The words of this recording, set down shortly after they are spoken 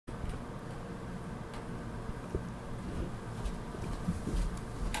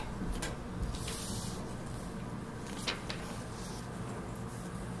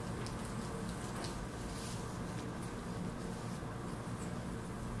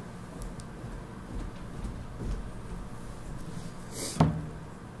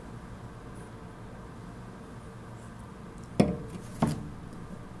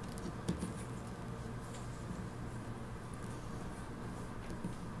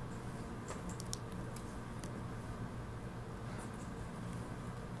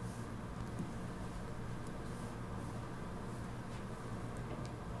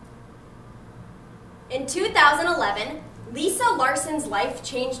In 2011, Lisa Larson's life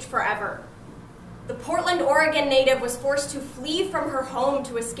changed forever. The Portland, Oregon native was forced to flee from her home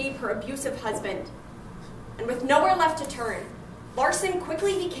to escape her abusive husband. And with nowhere left to turn, Larson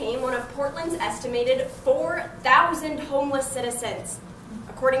quickly became one of Portland's estimated 4,000 homeless citizens,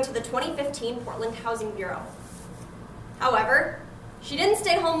 according to the 2015 Portland Housing Bureau. However, she didn't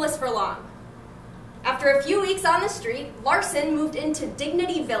stay homeless for long. After a few weeks on the street, Larson moved into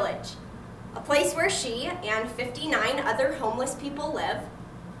Dignity Village, a place where she and 59 other homeless people live,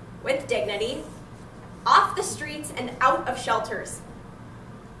 with dignity, off the streets and out of shelters.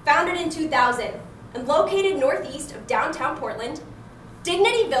 Founded in 2000 and located northeast of downtown Portland,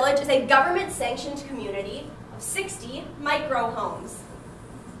 Dignity Village is a government-sanctioned community of 60 micro-homes,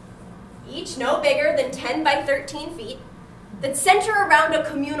 each no bigger than 10 by 13 feet, that center around a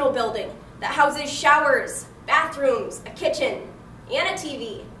communal building that houses showers, bathrooms, a kitchen, and a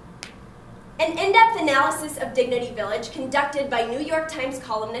TV. An in-depth analysis of Dignity Village conducted by New York Times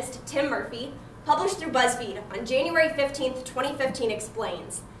columnist Tim Murphy, published through BuzzFeed on January 15, 2015,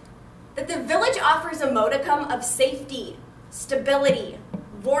 explains that the village offers a modicum of safety, stability,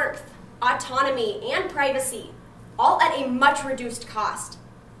 warmth, autonomy, and privacy, all at a much reduced cost.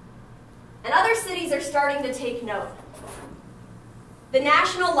 And other cities are starting to take note. The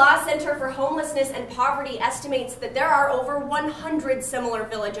National Law Center for Homelessness and Poverty estimates that there are over 100 similar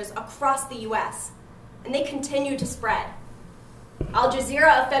villages across the U.S., and they continue to spread. Al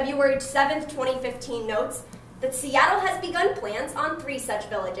Jazeera of February 7, 2015 notes that Seattle has begun plans on 3 such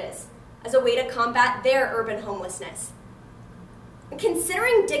villages as a way to combat their urban homelessness. And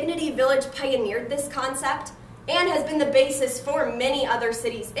considering Dignity Village pioneered this concept and has been the basis for many other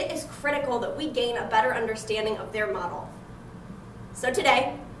cities, it is critical that we gain a better understanding of their model. So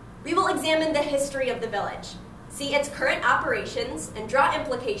today, we will examine the history of the village, see its current operations, and draw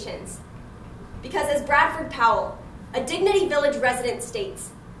implications. Because as Bradford Powell, a Dignity Village resident,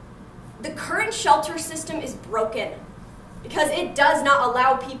 states, the current shelter system is broken because it does not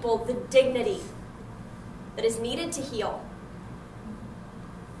allow people the dignity that is needed to heal.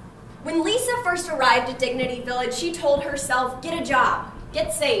 When Lisa first arrived at Dignity Village, she told herself, get a job,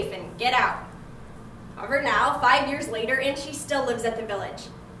 get safe, and get out. However, now, 5 years later, and she still lives at the village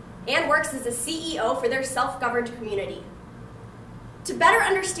and works as a CEO for their self-governed community. To better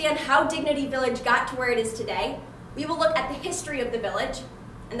understand how Dignity Village got to where it is today, we will look at the history of the village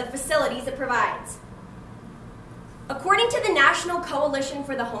and the facilities it provides. According to the National Coalition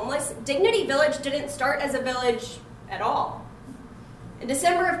for the Homeless, Dignity Village didn't start as a village at all. In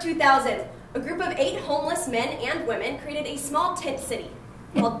December of 2000, a group of 8 homeless men and women created a small tent city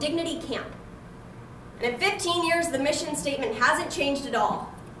called Dignity Camp. And in 15 years, the mission statement hasn't changed at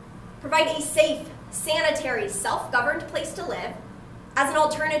all. Provide a safe, sanitary, self-governed place to live as an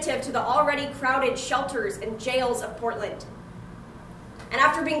alternative to the already crowded shelters and jails of Portland. And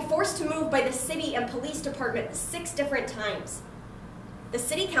after being forced to move by the city and police department 6 different times, the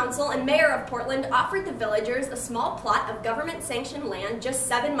city council and mayor of Portland offered the villagers a small plot of government-sanctioned land just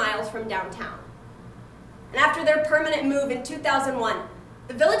 7 miles from downtown. And after their permanent move in 2001,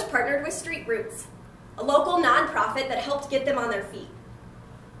 the village partnered with Street Roots, a local nonprofit that helped get them on their feet.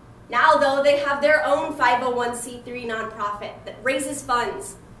 Now, though, they have their own 501c3 nonprofit that raises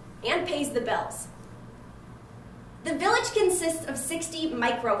funds and pays the bills. The village consists of 60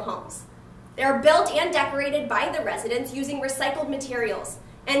 micro-homes. They are built and decorated by the residents using recycled materials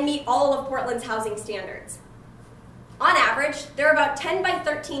and meet all of Portland's housing standards. On average, they're about 10 by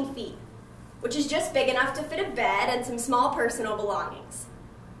 13 feet, which is just big enough to fit a bed and some small personal belongings.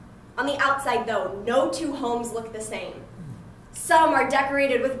 On the outside, though, no 2 homes look the same. Some are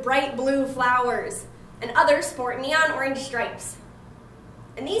decorated with bright blue flowers, and others sport neon orange stripes.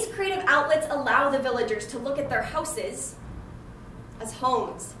 And these creative outlets allow the villagers to look at their houses as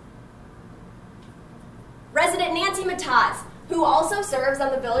homes. Resident Nancy Mataz, who also serves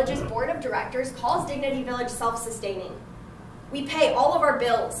on the village's board of directors, calls Dignity Village self-sustaining. We pay all of our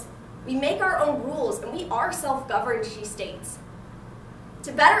bills, we make our own rules, and we are self-governed, she states.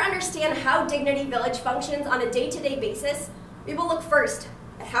 To better understand how Dignity Village functions on a day-to-day basis, we will look first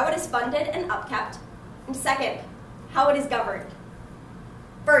at how it is funded and upkept, and second, how it is governed.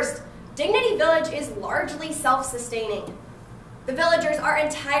 First, Dignity Village is largely self-sustaining. The villagers are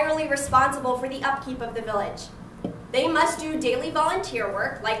entirely responsible for the upkeep of the village. They must do daily volunteer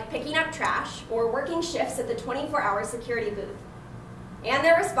work, like picking up trash or working shifts at the 24-hour security booth. And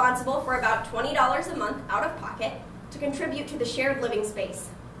they're responsible for about $20 a month out of pocket to contribute to the shared living space.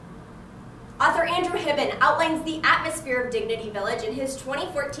 Author Andrew Hibben outlines the atmosphere of Dignity Village in his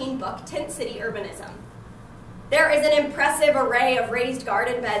 2014 book, Tent City Urbanism. There is an impressive array of raised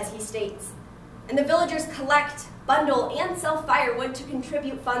garden beds, he states. and the villagers collect, bundle, and sell firewood to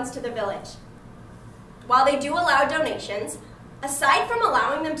contribute funds to the village. While they do allow donations, aside from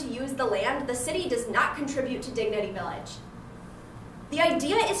allowing them to use the land, the city does not contribute to Dignity Village. The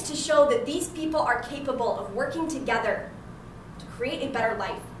idea is to show that these people are capable of working together to create a better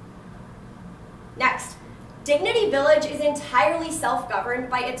life. Next, Dignity Village is entirely self-governed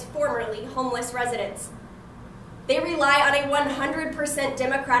by its formerly homeless residents. They rely on a 100%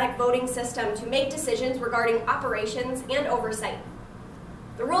 democratic voting system to make decisions regarding operations and oversight.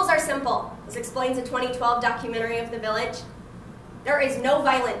 The rules are simple, as explains a 2012 documentary of the village. There is no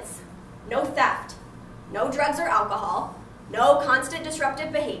violence, no theft, no drugs or alcohol, no constant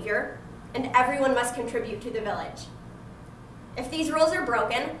disruptive behavior, and everyone must contribute to the village. If these rules are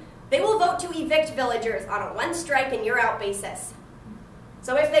broken, they will vote to evict villagers on a one-strike and you're-out basis.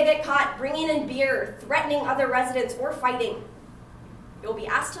 So if they get caught bringing in beer, threatening other residents, or fighting, they will be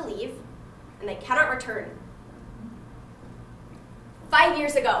asked to leave, and they cannot return. 5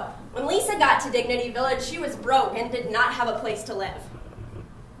 years ago, when Lisa got to Dignity Village, she was broke and did not have a place to live.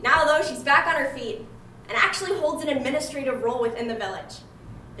 Now, though, she's back on her feet and actually holds an administrative role within the village.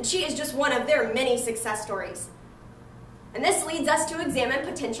 And she is just one of their many success stories. And this leads us to examine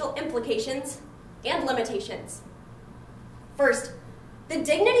potential implications and limitations. First, the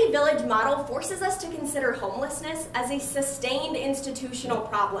Dignity Village model forces us to consider homelessness as a sustained institutional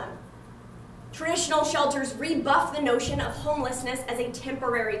problem. Traditional shelters rebuff the notion of homelessness as a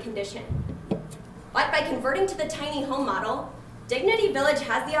temporary condition. But by converting to the tiny home model, Dignity Village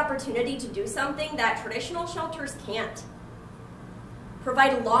has the opportunity to do something that traditional shelters can't.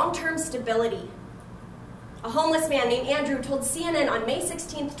 Provide long-term stability. A homeless man named Andrew told CNN on May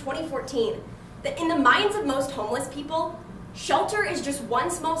 16, 2014, that in the minds of most homeless people, shelter is just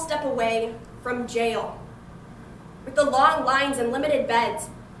one small step away from jail. With the long lines and limited beds,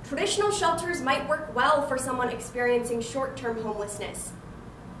 traditional shelters might work well for someone experiencing short-term homelessness.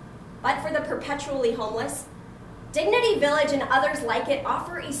 But for the perpetually homeless, Dignity Village and others like it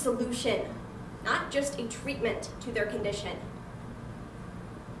offer a solution, not just a treatment to their condition.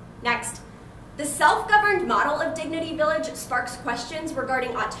 Next, the self-governed model of Dignity Village sparks questions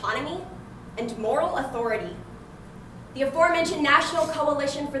regarding autonomy and moral authority. The aforementioned National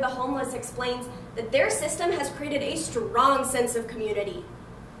Coalition for the Homeless explains that their system has created a strong sense of community.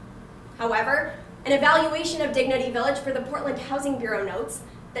 However, an evaluation of Dignity Village for the Portland Housing Bureau notes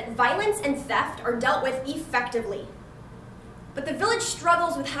that violence and theft are dealt with effectively. But the village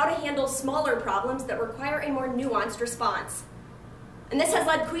struggles with how to handle smaller problems that require a more nuanced response. And this has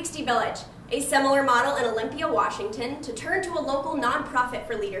led Queextee Village, a similar model in Olympia, Washington, to turn to a local nonprofit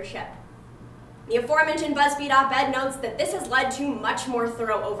for leadership. The aforementioned BuzzFeed op-ed notes that this has led to much more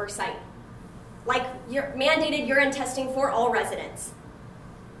thorough oversight, like mandated urine testing for all residents.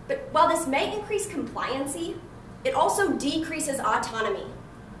 But while this may increase compliancy, it also decreases autonomy,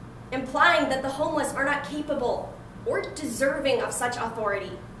 implying that the homeless are not capable or deserving of such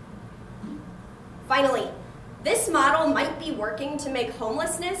authority. Finally, this model might be working to make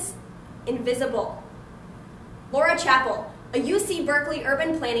homelessness invisible. Laura Chappell, a UC Berkeley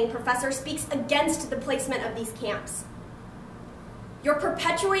urban planning professor, speaks against the placement of these camps. You're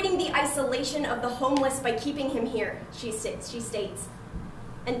perpetuating the isolation of the homeless by keeping him here, she states.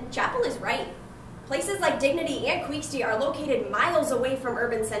 And Chappell is right. Places like Dignity and Queextee are located miles away from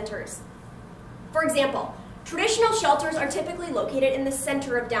urban centers. For example, traditional shelters are typically located in the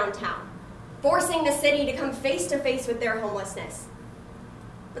center of downtown, forcing the city to come face to face with their homelessness.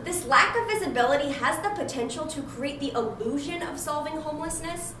 But this lack of visibility has the potential to create the illusion of solving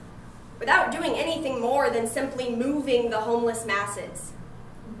homelessness without doing anything more than simply moving the homeless masses.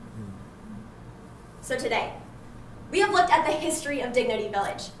 So today, we have looked at the history of Dignity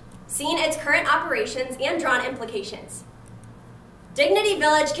Village, seen its current operations, and drawn implications. Dignity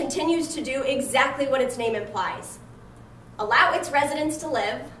Village continues to do exactly what its name implies: allow its residents to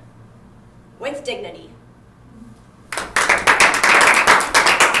live with dignity.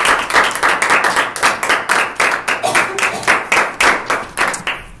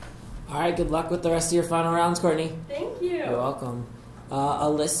 All right, good luck with the rest of your final rounds, Courtney. Thank you. You're welcome.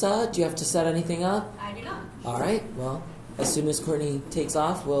 Alyssa, do you have to set anything up? I do not. All right, well, as soon as Courtney takes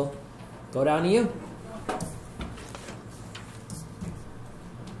off, we'll go down to you.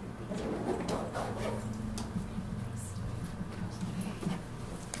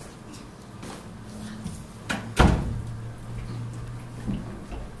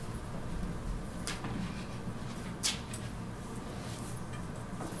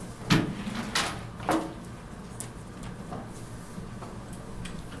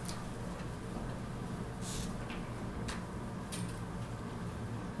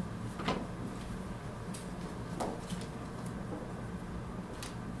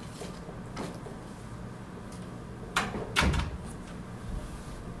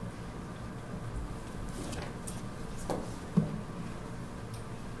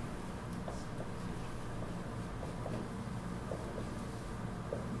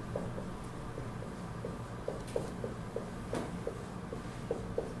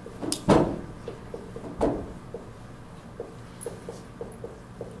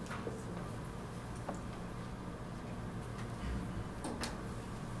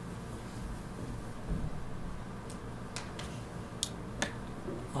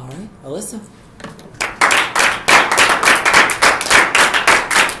 Alyssa.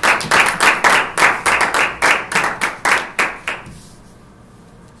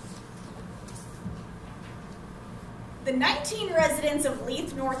 The 19 residents of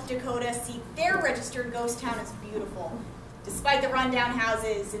Leith, North Dakota see their registered ghost town as beautiful, despite the rundown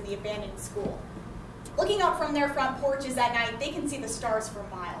houses and the abandoned school. Looking out from their front porches at night, they can see the stars for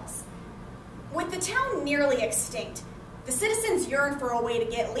miles. With the town nearly extinct, the citizens yearn for a way to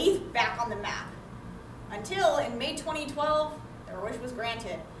get Leith back on the map. Until, in May 2012, their wish was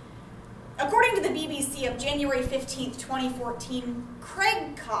granted. According to the BBC of January 15, 2014,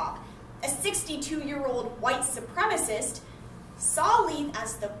 Craig Cobb, a 62-year-old white supremacist, saw Leith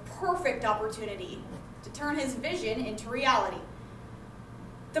as the perfect opportunity to turn his vision into reality.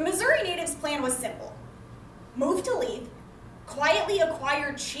 The Missouri natives' plan was simple. Move to Leith, quietly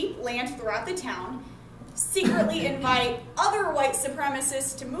acquire cheap land throughout the town, secretly invite other white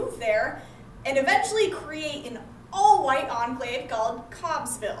supremacists to move there, and eventually create an all-white enclave called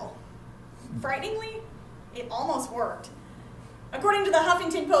Cobbsville. Frighteningly, it almost worked. According to the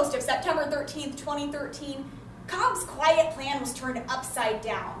Huffington Post of September 13, 2013, Cobb's quiet plan was turned upside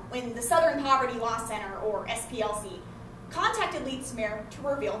down when the Southern Poverty Law Center, or SPLC, contacted Leith's mayor to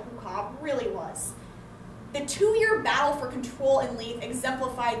reveal who Cobb really was. The 2-year battle for control in Leith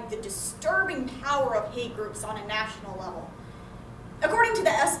exemplified the disturbing power of hate groups on a national level. According to the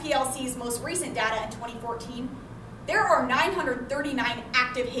SPLC's most recent data in 2014, there are 939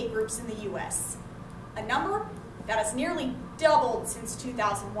 active hate groups in the U.S., a number that has nearly doubled since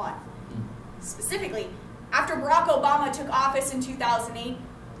 2001. Specifically, after Barack Obama took office in 2008,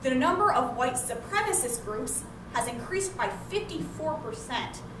 the number of white supremacist groups has increased by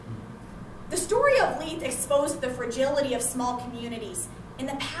 54%. The story of Leith exposed the fragility of small communities and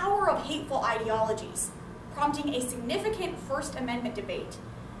the power of hateful ideologies, prompting a significant First Amendment debate.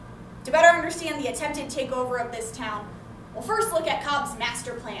 To better understand the attempted takeover of this town, we'll first look at Cobb's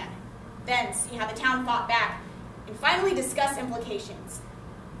master plan, then see how the town fought back, and finally discuss implications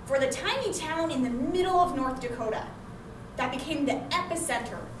for the tiny town in the middle of North Dakota that became the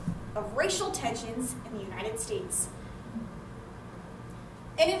epicenter of racial tensions in the United States.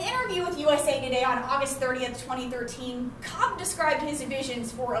 In an interview with USA Today on August 30th, 2013, Cobb described his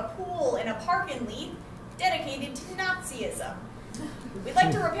visions for a pool and a park in Leith dedicated to Nazism. "We'd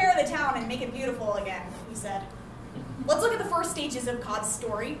like to repair the town and make it beautiful again," he said. Let's look at the first stages of Cobb's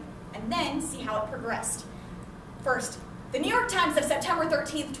story and then see how it progressed. First, the New York Times of September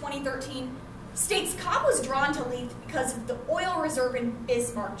 13th, 2013 states Cobb was drawn to Leith because of the oil reserve in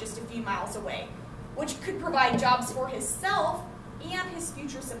Bismarck just a few miles away, which could provide jobs for himself and his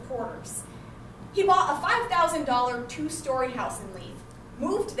future supporters. He bought a $5,000 two-story house in Leith,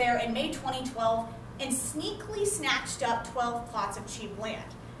 moved there in May 2012, and sneakily snatched up 12 plots of cheap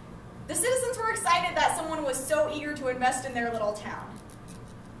land. The citizens were excited that someone was so eager to invest in their little town.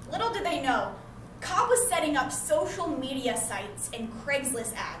 Little did they know, Cobb was setting up social media sites and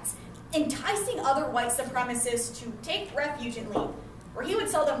Craigslist ads, enticing other white supremacists to take refuge in Leith, where he would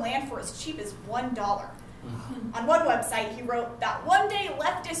sell them land for as cheap as $1. On one website, he wrote that one day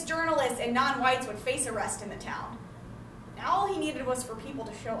leftist journalists and non-whites would face arrest in the town. Now all he needed was for people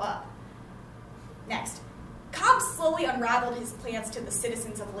to show up. Next, Cobb slowly unraveled his plans to the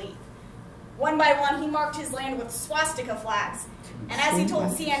citizens of Leith. One by one, he marked his land with swastika flags, and as he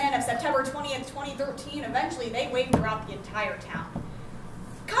told CNN of September 20th, 2013, eventually they waved throughout the entire town.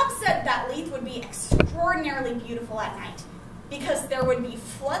 Cobb said that Leith would be extraordinarily beautiful at night, because there would be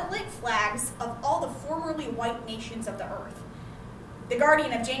floodlit flags of all the formerly white nations of the earth. The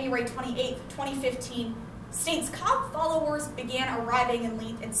Guardian of January 28, 2015, states Cobb followers began arriving in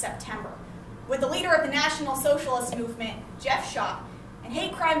Leith in September, with the leader of the National Socialist Movement, Jeff Shaw, and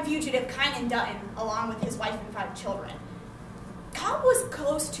hate crime fugitive Kynan Dutton, along with his wife and 5 children. Cobb was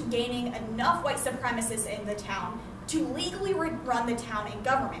close to gaining enough white supremacists in the town to legally run the town and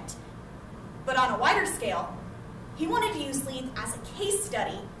government. But on a wider scale, he wanted to use Leith as a case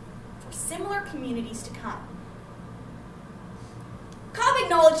study for similar communities to come. Cobb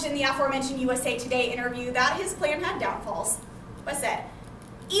acknowledged in the aforementioned USA Today interview that his plan had downfalls, but said,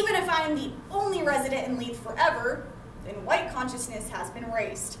 "Even if I am the only resident in Leith forever, then white consciousness has been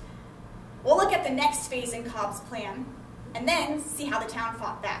raised." We'll look at the next phase in Cobb's plan, and then see how the town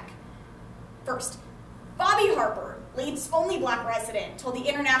fought back. First, Bobby Harper, Leith's only black resident, told the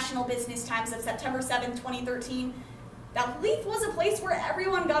International Business Times of September 7, 2013, that Leith was a place where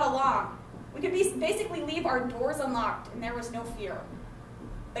everyone got along. We could basically leave our doors unlocked and there was no fear.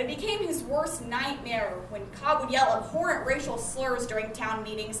 But it became his worst nightmare when Cobb would yell abhorrent racial slurs during town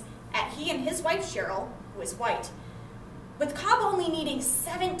meetings at he and his wife Cheryl, who is white. With Cobb only needing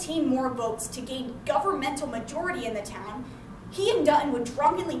 17 more votes to gain governmental majority in the town, he and Dutton would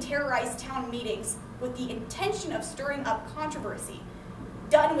drunkenly terrorize town meetings with the intention of stirring up controversy.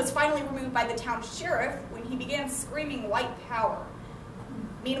 Dutton was finally removed by the town sheriff when he began screaming white power.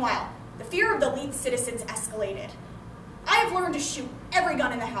 Meanwhile, the fear of the Leith citizens escalated. "I have learned to shoot every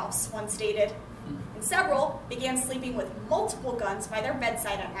gun in the house," one stated, and several began sleeping with multiple guns by their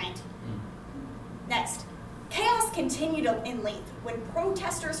bedside at night. Next, chaos continued in Leith when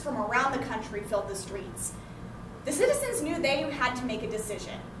protesters from around the country filled the streets. The citizens knew they had to make a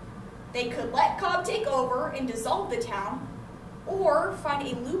decision. They could let Cobb take over and dissolve the town, or find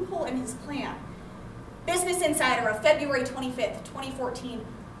a loophole in his plan. Business Insider of February 25th, 2014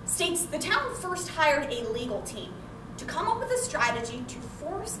 states the town first hired a legal team to come up with a strategy to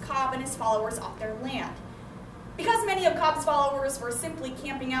force Cobb and his followers off their land. Because many of Cobb's followers were simply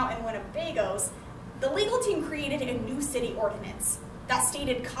camping out in Winnebagos, the legal team created a new city ordinance that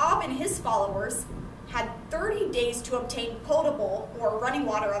stated Cobb and his followers had 30 days to obtain potable or running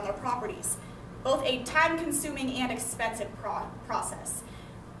water on their properties, both a time-consuming and expensive process.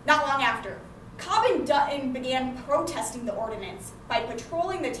 Not long after, Cobb and Dutton began protesting the ordinance by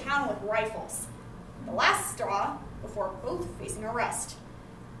patrolling the town with rifles, the last straw before both facing arrest.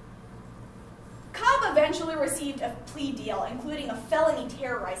 Cobb eventually received a plea deal, including a felony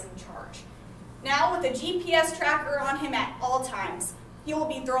terrorizing charge. Now, with a GPS tracker on him at all times, he will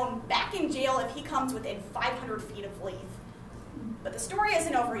be thrown back in jail if he comes within 500 feet of Leith. But the story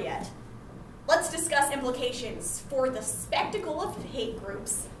isn't over yet. Let's discuss implications for the spectacle of hate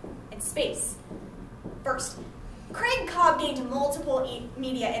groups and space. First, Craig Cobb gained multiple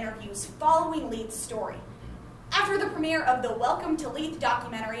media interviews following Leith's story. After the premiere of the Welcome to Leith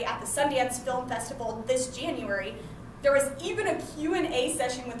documentary at the Sundance Film Festival this January, there was even a Q&A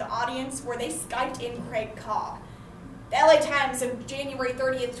session with the audience where they Skyped in Craig Cobb. The LA Times of January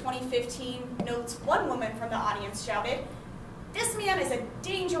 30th, 2015 notes one woman from the audience shouted, "This man is a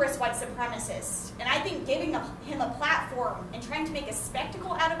dangerous white supremacist, and I think giving him a platform and trying to make a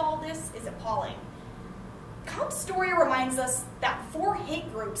spectacle out of all this is appalling." Cobb's story reminds us that for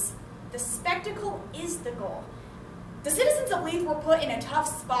hate groups, the spectacle is the goal. The citizens of Leith were put in a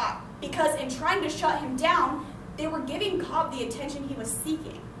tough spot because in trying to shut him down, they were giving Cobb the attention he was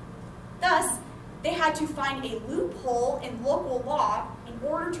seeking. Thus, they had to find a loophole in local law in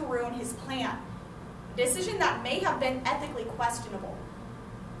order to ruin his plan, a decision that may have been ethically questionable.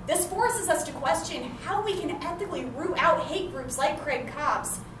 This forces us to question how we can ethically root out hate groups like Craig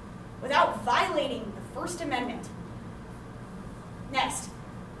Cobb's without violating the First Amendment. Next,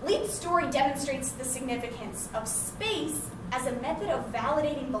 Leith's story demonstrates the significance of space as a method of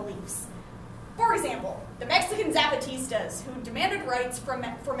validating beliefs. For example, the Mexican Zapatistas, who demanded rights for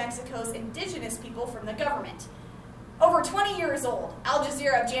Mexico's indigenous people from the government. Over 20 years old, Al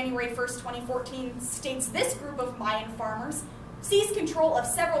Jazeera of January 1st, 2014 states this group of Mayan farmers seized control of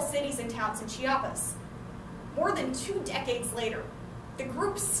several cities and towns in Chiapas. More than 2 decades later, the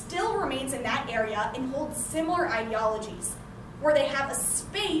group still remains in that area and holds similar ideologies, where they have a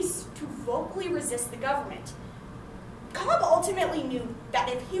space to vocally resist the government. Cobb ultimately knew that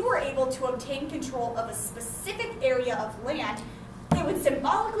if he were able to obtain control of a specific area of land, it would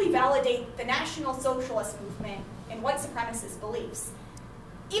symbolically validate the National Socialist movement and white supremacist beliefs.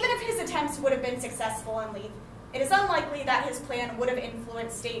 Even if his attempts would have been successful in Leith, it is unlikely that his plan would have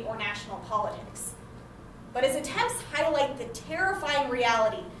influenced state or national politics. But his attempts highlight the terrifying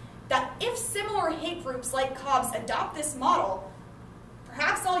reality that if similar hate groups like Cobb's adopt this model,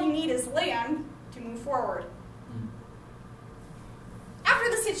 perhaps all you need is land to move forward. After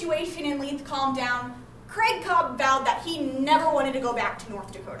the situation in Leith calmed down, Craig Cobb vowed that he never wanted to go back to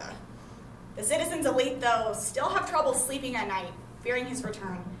North Dakota. The citizens of Leith, though, still have trouble sleeping at night, fearing his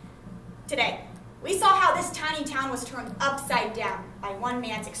return. Today, we saw how this tiny town was turned upside down by one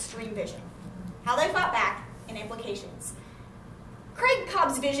man's extreme vision, how they fought back, and implications. Craig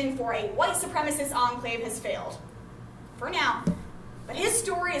Cobb's vision for a white supremacist enclave has failed, for now, but his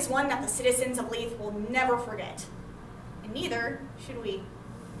story is one that the citizens of Leith will never forget, and neither should we.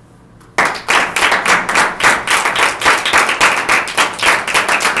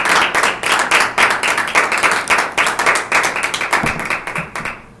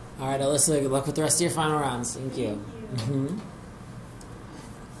 All right, Alyssa, good luck with the rest of your final rounds. Thank you.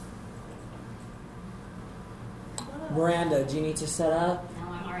 Miranda, do you need to set up?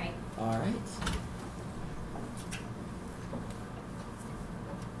 No, I'm all right. All right.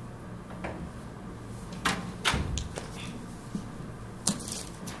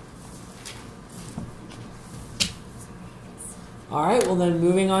 All right, well then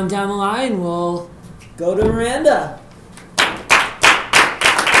moving on down the line, we'll go to Miranda.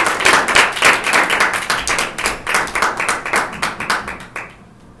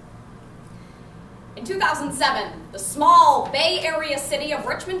 2007, the small Bay Area city of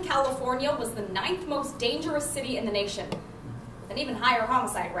Richmond, California was the 9th most dangerous city in the nation, with an even higher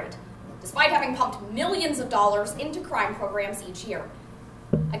homicide rate, despite having pumped millions of dollars into crime programs each year.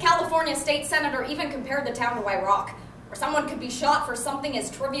 A California state senator even compared the town to Iraq, where someone could be shot for something as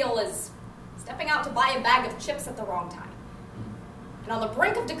trivial as stepping out to buy a bag of chips at the wrong time. And on the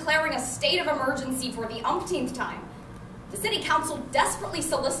brink of declaring a state of emergency for the umpteenth time, the city council desperately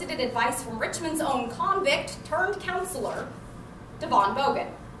solicited advice from Richmond's own convict-turned-counselor, Devon Bogan.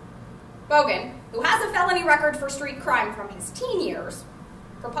 Bogan, who has a felony record for street crime from his teen years,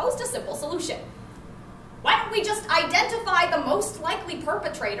 proposed a simple solution. Why don't we just identify the most likely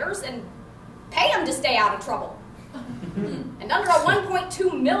perpetrators and pay them to stay out of trouble? And under a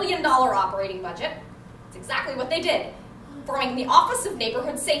 $1.2 million operating budget, it's exactly what they did, forming the Office of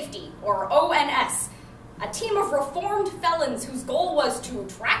Neighborhood Safety, or ONS, a team of reformed felons whose goal was to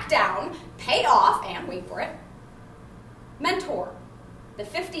track down, pay off, and wait for it, mentor the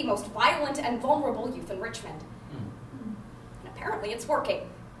 50 most violent and vulnerable youth in Richmond. And apparently it's working.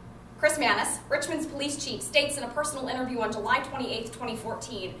 Chris Manis, Richmond's police chief, states in a personal interview on July 28,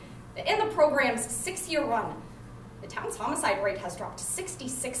 2014, that in the program's 6-year run, the town's homicide rate has dropped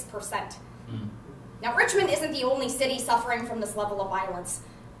 66%. Now, Richmond isn't the only city suffering from this level of violence.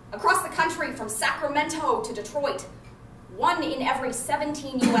 Across the country, from Sacramento to Detroit, 1 in every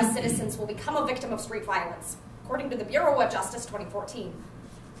 17 U.S. citizens will become a victim of street violence, according to the Bureau of Justice 2014.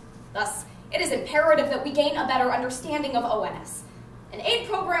 Thus, it is imperative that we gain a better understanding of ONS, an aid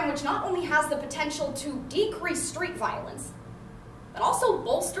program which not only has the potential to decrease street violence, but also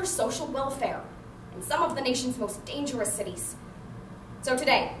bolster social welfare in some of the nation's most dangerous cities. So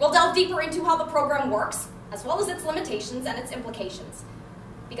today, we'll delve deeper into how the program works, as well as its limitations and its implications.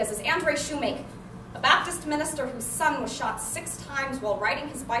 Because as Andre Shoemake, a Baptist minister whose son was shot 6 times while riding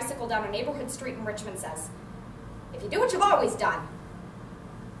his bicycle down a neighborhood street in Richmond, says, if you do what you've always done,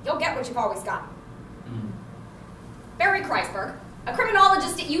 you'll get what you've always gotten. Barry Kreisberg, a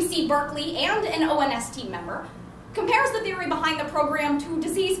criminologist at UC Berkeley and an ONS team member, compares the theory behind the program to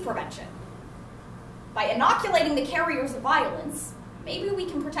disease prevention. By inoculating the carriers of violence, maybe we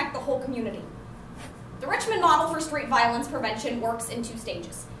can protect the whole community. The Richmond model for street violence prevention works in 2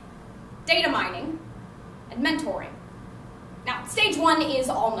 stages: data mining and mentoring. Now, stage 1 is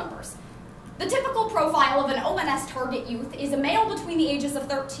all numbers. The typical profile of an ONS target youth is a male between the ages of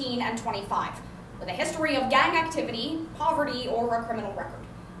 13 and 25, with a history of gang activity, poverty, or a criminal record.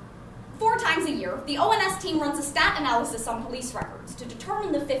 4 times a year, the ONS team runs a stat analysis on police records to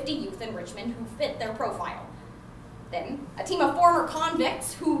determine the 50 youth in Richmond who fit their profile. Then, a team of former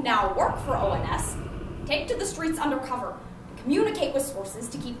convicts who now work for ONS take to the streets undercover and communicate with sources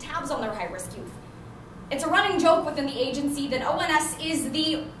to keep tabs on their high-risk youth. It's a running joke within the agency that ONS is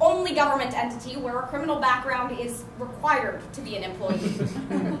the only government entity where a criminal background is required to be an employee.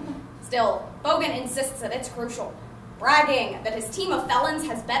 Still, Bogan insists that it's crucial, bragging that his team of felons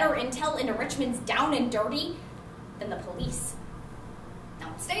has better intel into Richmond's down and dirty than the police.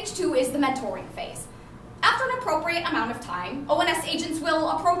 Now, stage 2 is the mentoring phase. After an appropriate amount of time, ONS agents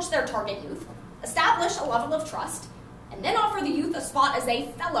will approach their target youth, establish a level of trust, and then offer the youth a spot as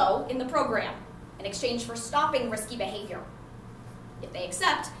a fellow in the program in exchange for stopping risky behavior. If they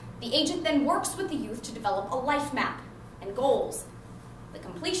accept, the agent then works with the youth to develop a life map and goals, the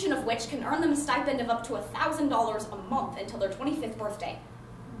completion of which can earn them a stipend of up to $1,000 a month until their 25th birthday.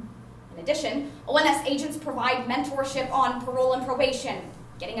 In addition, ONS agents provide mentorship on parole and probation,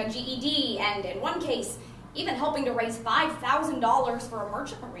 getting a GED, and in one case, even helping to raise $5,000 for a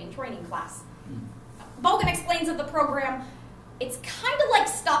merchant marine training class. Bogan explains of the program, it's kind of like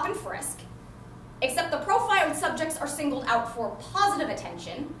stop and frisk, except the profiled subjects are singled out for positive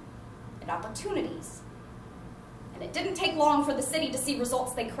attention and opportunities. And it didn't take long for the city to see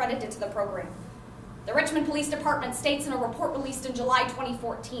results they credited to the program. The Richmond Police Department states in a report released in July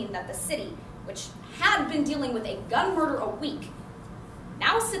 2014 that the city, which had been dealing with a gun murder a week,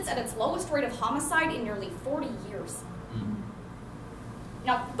 now sits at its lowest rate of homicide in nearly 40 years.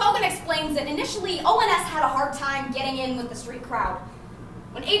 Now, Bogan explains that initially ONS had a hard time getting in with the street crowd.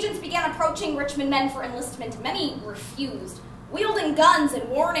 When agents began approaching Richmond men for enlistment, many refused, wielding guns and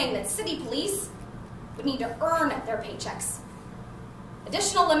warning that city police would need to earn their paychecks.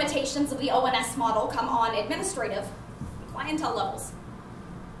 Additional limitations of the ONS model come on administrative and clientele levels.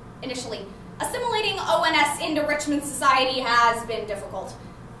 Initially, assimilating ONS into Richmond society has been difficult.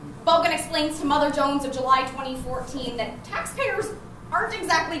 Bogan explains to Mother Jones of July 2014 that taxpayers aren't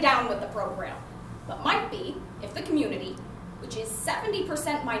exactly down with the program, but might be if the community, which is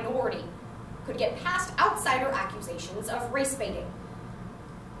 70% minority, could get past outsider accusations of race baiting.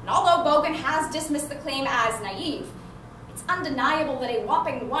 And although Bogan has dismissed the claim as naive, it's undeniable that a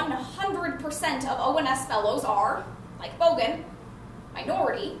whopping 100% of ONS fellows are, like Bogan,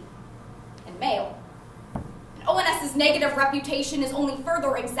 minority and male. And ONS's negative reputation is only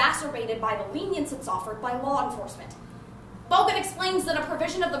further exacerbated by the lenience it's offered by law enforcement. Bogan explains that a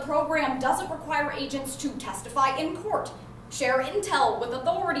provision of the program doesn't require agents to testify in court, share intel with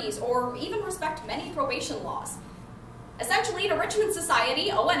authorities, or even respect many probation laws. Essentially, to Richmond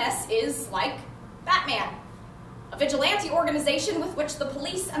society, ONS is like Batman, a vigilante organization with which the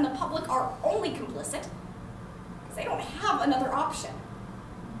police and the public are only complicit because they don't have another option.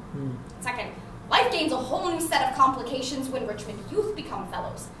 Second, life gains a whole new set of complications when Richmond youth become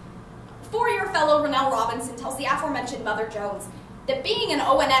fellows. Four-year fellow Rennell Robinson tells the aforementioned Mother Jones that being an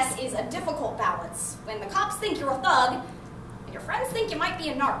ONS is a difficult balance when the cops think you're a thug and your friends think you might be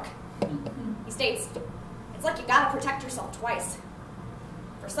a narc. He states, it's like you gotta protect yourself twice.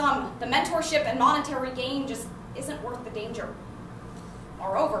 For some, the mentorship and monetary gain just isn't worth the danger.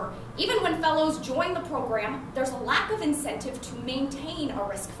 Moreover, even when fellows join the program, there's a lack of incentive to maintain a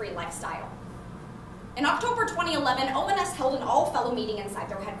risk-free lifestyle. In October 2011, ONS held an all-fellow meeting inside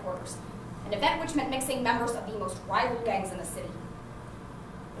their headquarters, an event which meant mixing members of the most rival gangs in the city.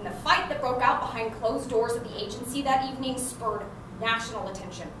 And the fight that broke out behind closed doors at the agency that evening spurred national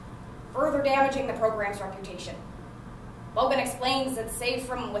attention, further damaging the program's reputation. Bogan explains that save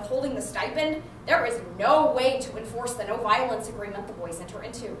from withholding the stipend, there is no way to enforce the no-violence agreement the boys enter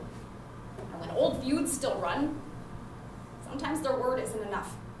into. And when old feuds still run, sometimes their word isn't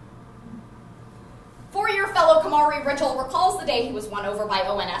enough. Four-year fellow Kamari Ridgel recalls the day he was won over by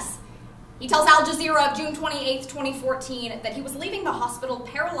ONS. He tells Al Jazeera of June 28, 2014, that he was leaving the hospital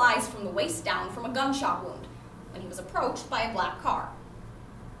paralyzed from the waist down from a gunshot wound when he was approached by a black car.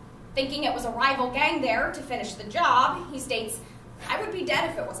 Thinking it was a rival gang there to finish the job, he states, I would be dead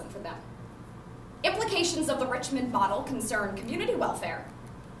if it wasn't for them. Implications of the Richmond model concern community welfare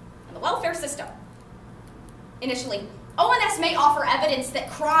and the welfare system. Initially, ONS may offer evidence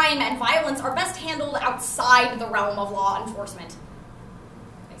that crime and violence are best handled outside the realm of law enforcement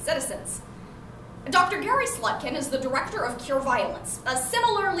by citizens. Dr. Gary Slutkin is the director of Cure Violence, a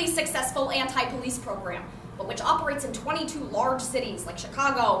similarly successful anti-police program, but which operates in 22 large cities like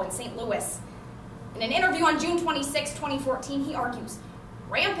Chicago and St. Louis. In an interview on June 26, 2014, he argues,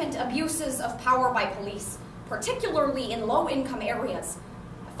 rampant abuses of power by police, particularly in low-income areas,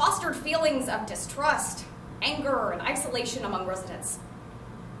 have fostered feelings of distrust, anger, and isolation among residents.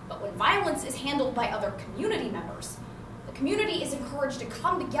 But when violence is handled by other community members, the community is encouraged to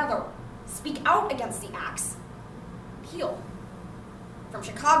come together, speak out against the acts, appeal. From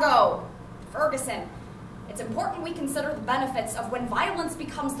Chicago to Ferguson, it's important we consider the benefits of when violence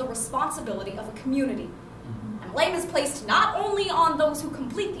becomes the responsibility of a community, and blame is placed not only on those who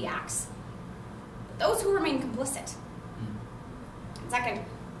complete the acts, but those who remain complicit. And second,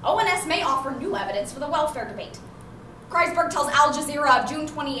 ONS may offer new evidence for the welfare debate. Kreisberg tells Al Jazeera of June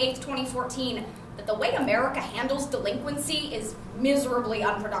 28, 2014, that the way America handles delinquency is miserably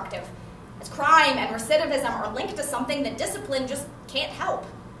unproductive, as crime and recidivism are linked to something that discipline just can't help: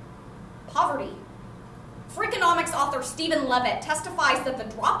 poverty. Freakonomics author Stephen Levitt testifies that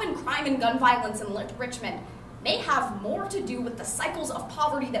the drop in crime and gun violence in Richmond may have more to do with the cycles of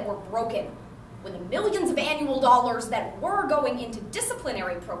poverty that were broken, when the millions of annual dollars that were going into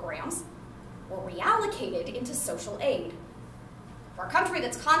disciplinary programs were reallocated into social aid. For a country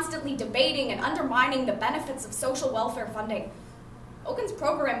that's constantly debating and undermining the benefits of social welfare funding, Bogan's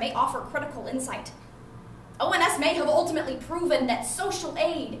program may offer critical insight. ONS may have ultimately proven that social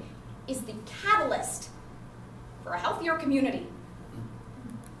aid is the catalyst for a healthier community.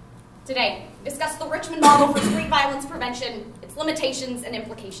 Today, we discuss the Richmond model for street violence prevention, its limitations and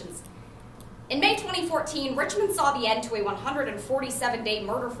implications. In May 2014, Richmond saw the end to a 147-day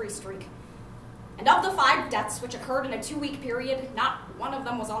murder-free streak. And of the 5 deaths which occurred in a 2-week period, not one of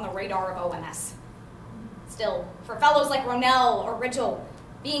them was on the radar of ONS. Still, for fellows like Rennell or Ridgel,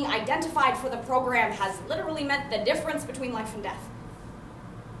 being identified for the program has literally meant the difference between life and death.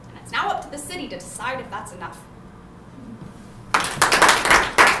 And it's now up to the city to decide if that's enough.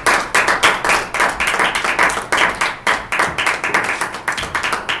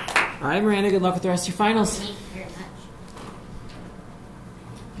 All right, Miranda, good luck with the rest of your finals. Thank you very much.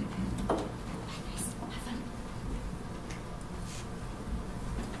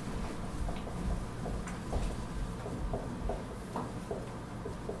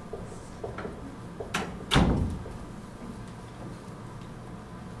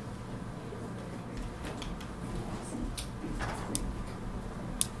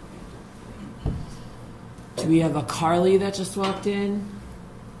 Do we have a Carly that just walked in?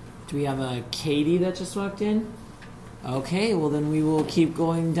 Do we have a Katie that just walked in? Okay, well then we will keep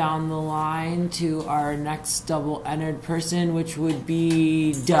going down the line to our next double-entered person, which would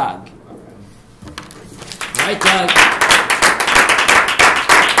be Doug. All right, Doug.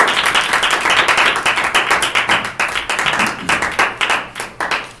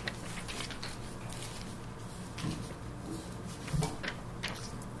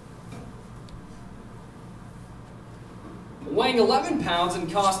 Weighing 11 pounds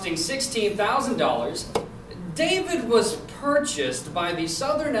and costing $16,000, David was purchased by the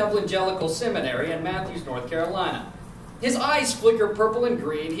Southern Evangelical Seminary in Matthews, North Carolina. His eyes flicker purple and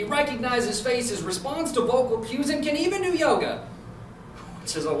green, he recognizes faces, responds to vocal cues, and can even do yoga,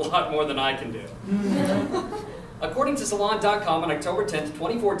 which is a lot more than I can do. According to Salon.com on October 10th,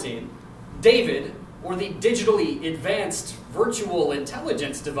 2014, David, or the digitally advanced virtual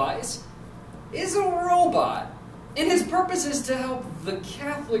intelligence device, is a robot, and his purpose is to help the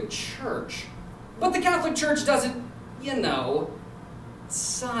Catholic Church. But the Catholic Church doesn't,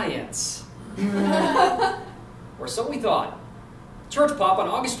 science. Or so we thought. Church Pop on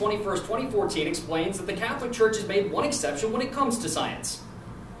August 21st, 2014 explains that the Catholic Church has made one exception when it comes to science.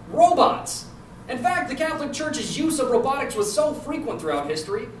 Robots. In fact, the Catholic Church's use of robotics was so frequent throughout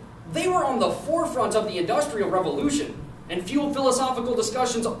history, they were on the forefront of the Industrial Revolution and fueled philosophical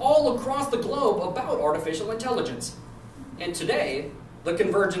discussions all across the globe about artificial intelligence. And today, the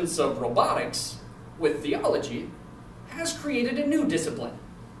convergence of robotics with theology has created a new discipline,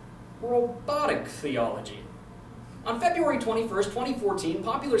 robotic theology. On February 21st, 2014,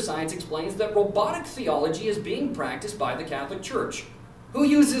 Popular Science explains that robotic theology is being practiced by the Catholic Church, who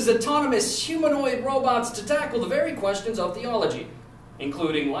uses autonomous humanoid robots to tackle the very questions of theology,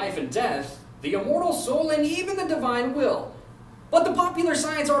 including life and death, the immortal soul, and even the divine will. But the Popular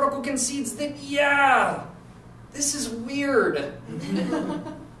Science article concedes that, this is weird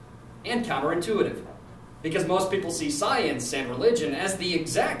and counterintuitive, because most people see science and religion as the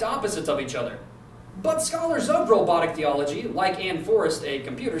exact opposites of each other. But scholars of robotic theology, like Ann Forrest, a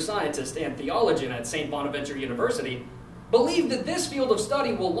computer scientist and theologian at St. Bonaventure University, believe that this field of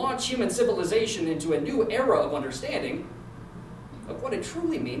study will launch human civilization into a new era of understanding of what it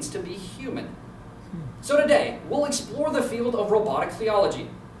truly means to be human. So today, we'll explore the field of robotic theology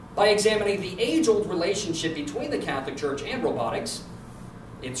by examining the age-old relationship between the Catholic Church and robotics,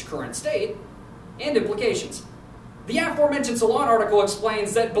 its current state, and implications. The aforementioned Salon article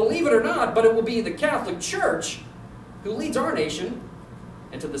explains that, believe it or not, but it will be the Catholic Church who leads our nation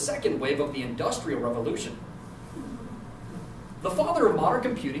into the second wave of the Industrial Revolution. The father of modern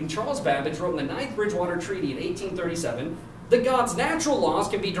computing, Charles Babbage, wrote in the Ninth Bridgewater Treaty in 1837 that God's natural laws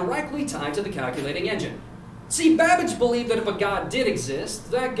can be directly tied to the calculating engine. See, Babbage believed that if a God did exist,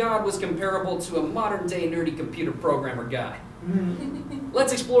 that God was comparable to a modern-day nerdy computer programmer guy.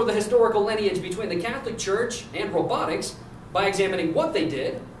 Let's explore the historical lineage between the Catholic Church and robotics by examining what they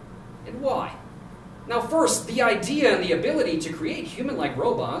did and why. Now first, the idea and the ability to create human-like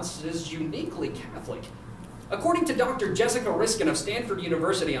robots is uniquely Catholic. According to Dr. Jessica Riskin of Stanford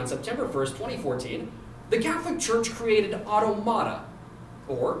University on September 1st, 2014, the Catholic Church created automata,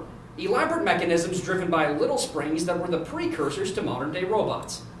 or elaborate mechanisms driven by little springs that were the precursors to modern-day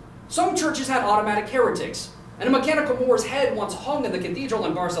robots. Some churches had automatic heretics, and a mechanical Moor's head once hung in the cathedral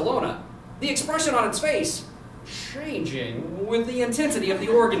in Barcelona, the expression on its face changing with the intensity of the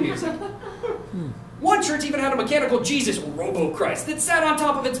organ music. One church even had a mechanical Jesus, or Robo-Christ, that sat on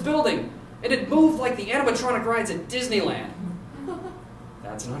top of its building, and it moved like the animatronic rides at Disneyland.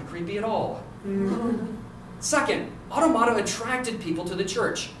 That's not creepy at all. Second, automata attracted people to the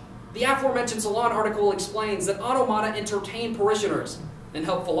church. The aforementioned Salon article explains that automata entertain parishioners and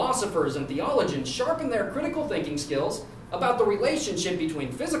help philosophers and theologians sharpen their critical thinking skills about the relationship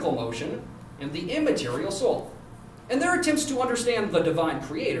between physical motion and the immaterial soul. In their attempts to understand the divine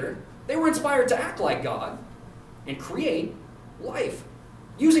creator, they were inspired to act like God and create life,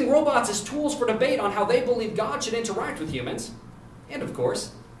 using robots as tools for debate on how they believe God should interact with humans, and of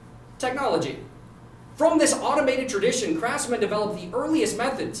course, technology. From this automated tradition, craftsmen developed the earliest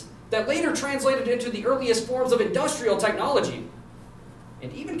methods that later translated into the earliest forms of industrial technology,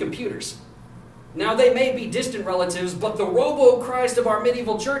 and even computers. Now they may be distant relatives, but the Robo-Christ of our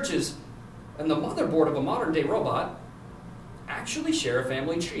medieval churches and the motherboard of a modern-day robot actually share a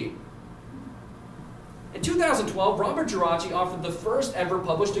family tree. In 2012, Robert Geraci authored the first ever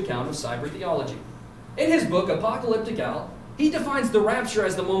published account of cyber theology. In his book, Apocalyptic Al, he defines the rapture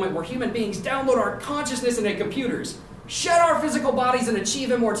as the moment where human beings download our consciousness into computers, shed our physical bodies, and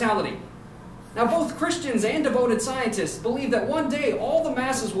achieve immortality. Now, both Christians and devoted scientists believe that one day all the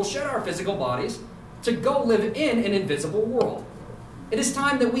masses will shed our physical bodies to go live in an invisible world. it is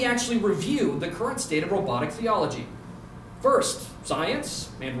time that we actually review the current state of robotic theology. First, science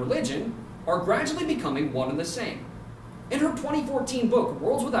and religion are gradually becoming one and the same. In her 2014 book,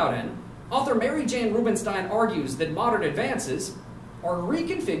 Worlds Without End, author Mary Jane Rubenstein argues that modern advances are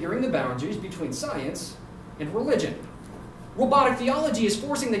reconfiguring the boundaries between science and religion. Robotic theology is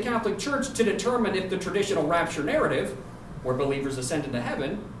forcing the Catholic Church to determine if the traditional rapture narrative, where believers ascend into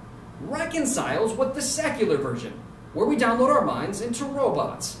heaven, reconciles with the secular version, where we download our minds into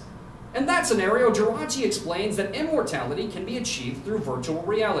robots. In that scenario, Geraci explains that immortality can be achieved through virtual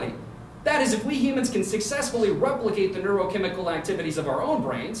reality. That is, if we humans can successfully replicate the neurochemical activities of our own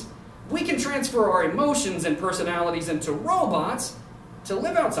brains, we can transfer our emotions and personalities into robots to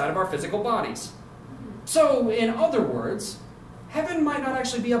live outside of our physical bodies. So, in other words, heaven might not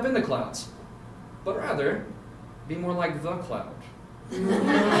actually be up in the clouds, but rather be more like the cloud.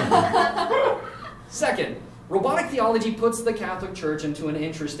 Second, robotic theology puts the Catholic Church into an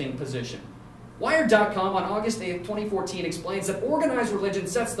interesting position. Wired.com on August 8, 2014 explains that organized religion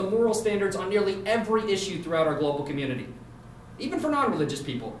sets the moral standards on nearly every issue throughout our global community, even for non-religious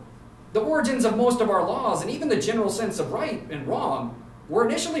people. The origins of most of our laws and even the general sense of right and wrong were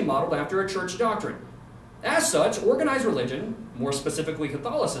initially modeled after a church doctrine. As such, organized religion, more specifically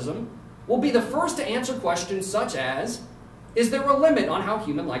Catholicism, will be the first to answer questions such as, is there a limit on how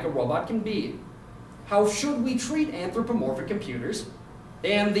human-like a robot can be? How should we treat anthropomorphic computers?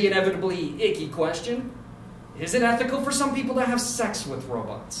 And the inevitably icky question, is it ethical for some people to have sex with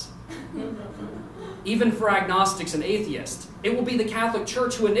robots? Even for agnostics and atheists, it will be the Catholic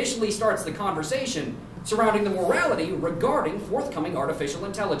Church who initially starts the conversation surrounding the morality regarding forthcoming artificial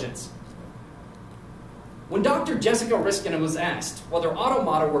intelligence. When Dr. Jessica Riskinen was asked whether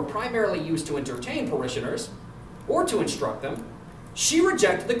automata were primarily used to entertain parishioners or to instruct them, she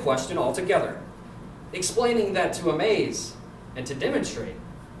rejected the question altogether, explaining that to amaze and to demonstrate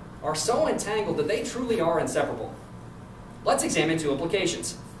are so entangled that they truly are inseparable. Let's examine two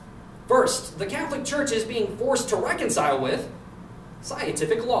implications. First, the Catholic Church is being forced to reconcile with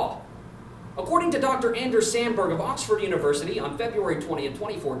scientific law. According to Dr. Anders Sandberg of Oxford University on February 20th,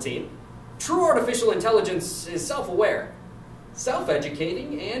 2014, true artificial intelligence is self-aware,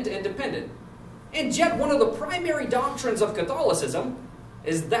 self-educating, and independent. And yet one of the primary doctrines of Catholicism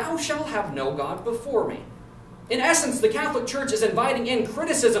is thou shalt have no God before me. In essence, the Catholic Church is inviting in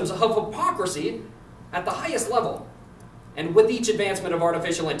criticisms of hypocrisy at the highest level. And with each advancement of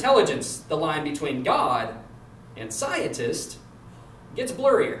artificial intelligence, the line between God and scientist gets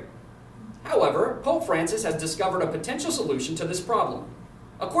blurrier. However, Pope Francis has discovered a potential solution to this problem.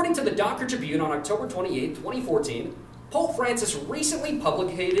 According to the Doctor Tribune on October 28, 2014, Pope Francis recently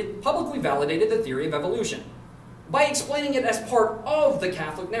publicly validated the theory of evolution by explaining it as part of the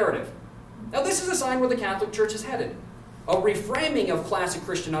Catholic narrative. Now, this is a sign where the Catholic Church is headed, a reframing of classic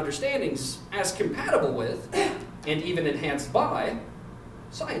Christian understandings as compatible with, and even enhanced by,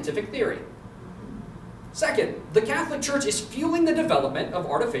 scientific theory. Second, the Catholic Church is fueling the development of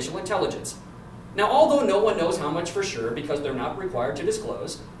artificial intelligence. Now, although no one knows how much for sure because they're not required to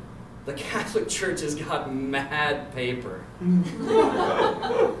disclose, the Catholic Church has got mad paper.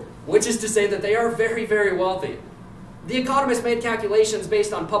 Which is to say that they are very, very wealthy. The Economist made calculations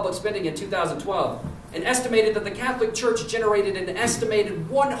based on public spending in 2012 and estimated that the Catholic Church generated an estimated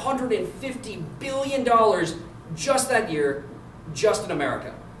 $150 billion just that year, just in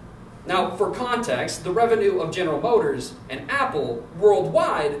America. Now, for context, the revenue of General Motors and Apple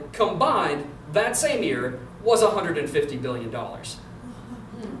worldwide combined that same year was $150 billion.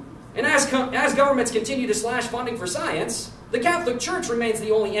 And as governments continue to slash funding for science, the Catholic Church remains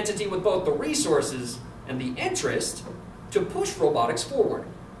the only entity with both the resources and the interest to push robotics forward.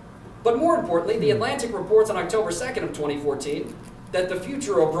 But more importantly, The Atlantic reports on October 2nd of 2014 that the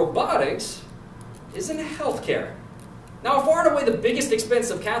future of robotics is in healthcare. Now, far and away the biggest expense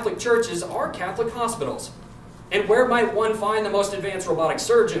of Catholic churches are Catholic hospitals. And where might one find the most advanced robotic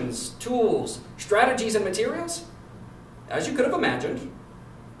surgeons, tools, strategies, and materials? As you could have imagined,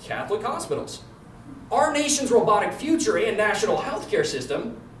 Catholic hospitals. Our nation's robotic future and national healthcare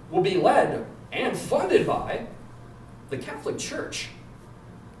system will be led and funded by the Catholic Church.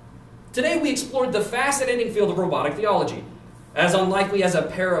 Today we explored the fascinating field of robotic theology. As unlikely as a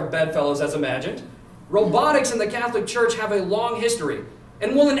pair of bedfellows has imagined, robotics in the Catholic Church have a long history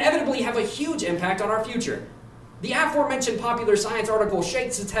and will inevitably have a huge impact on our future. The aforementioned popular science article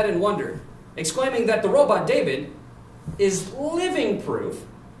shakes its head in wonder, exclaiming that the robot David is living proof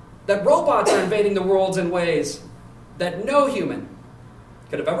that robots are invading the world in ways that no human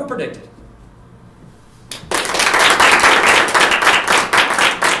could have ever predicted.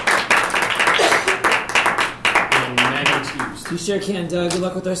 And excused. You sure can, Doug. Good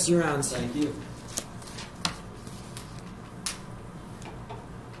luck with the rest of your rounds. Thank you.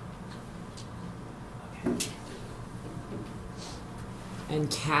 And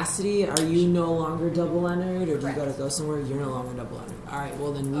Cassidy, are you no longer double entered, or do you gotta go somewhere? You're no longer double entered. All right.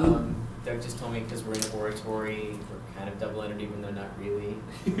 Well then, Doug just told me because we're in oratory, we're kind of double entered, even though not really.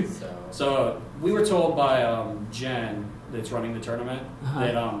 So we were told by Jen, that's running the tournament,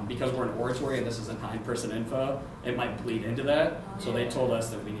 that because we're in oratory and this is a 9-person info, it might bleed into that. So they told us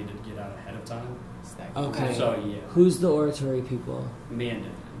that we needed to get out ahead of time. Okay. So yeah. Who's the oratory people? Me and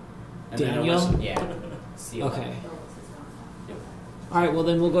Daniel? Then Yeah. Okay. All right. Well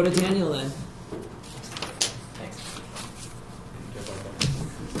then, we'll go to Daniel then. Thanks.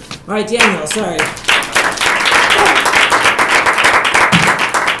 All right, Daniel. Sorry.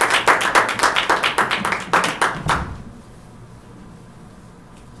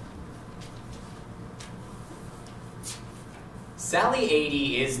 Sally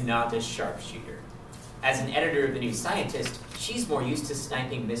 80 is not a sharpshooter. As an editor of the New Scientist, she's more used to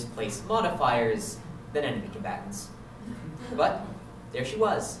sniping misplaced modifiers than enemy combatants. But there she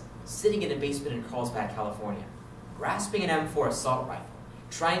was, sitting in a basement in Carlsbad, California, grasping an M4 assault rifle,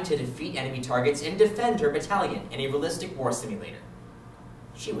 trying to defeat enemy targets and defend her battalion in a realistic war simulator.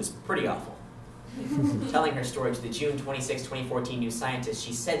 She was pretty awful. Telling her story to the June 26, 2014 New Scientist,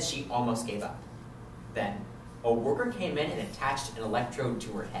 she said she almost gave up. Then, a worker came in and attached an electrode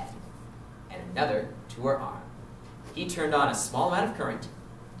to her head, and another to her arm. He turned on a small amount of current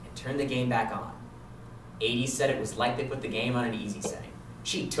and turned the game back on. 80 said it was like they put the game on an easy setting.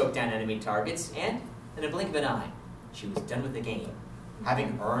 She took down enemy targets, and in a blink of an eye, she was done with the game,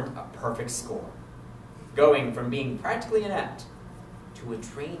 having earned a perfect score. Going from being practically inept to a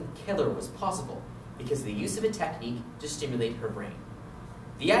trained killer was possible because of the use of a technique to stimulate her brain.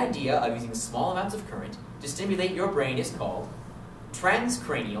 The idea of using small amounts of current to stimulate your brain is called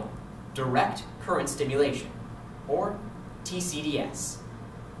transcranial direct current stimulation, or TCDS.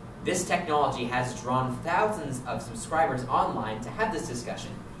 This technology has drawn thousands of subscribers online to have this discussion,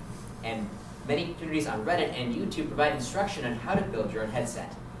 and many communities on Reddit and YouTube provide instruction on how to build your own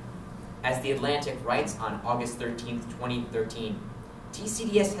headset. As The Atlantic writes on August 13, 2013,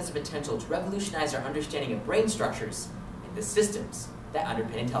 TCDS has the potential to revolutionize our understanding of brain structures and the systems that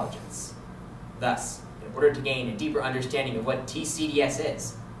underpin intelligence. Thus, in order to gain a deeper understanding of what TCDS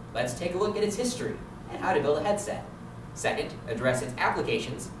is, let's take a look at its history and how to build a headset. Second, address its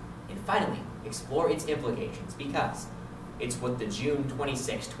applications, and finally, explore its implications, because it's what the June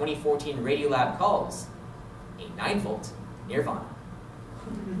 26, 2014 Radiolab calls a 9-volt nirvana.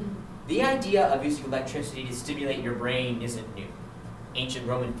 The idea of using electricity to stimulate your brain isn't new. Ancient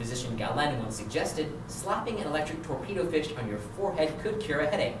Roman physician Galen once suggested slapping an electric torpedo fish on your forehead could cure a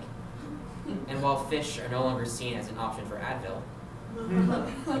headache. And while fish are no longer seen as an option for Advil,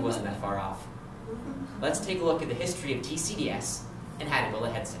 it wasn't that far off. Let's take a look at the history of TCDS and how to build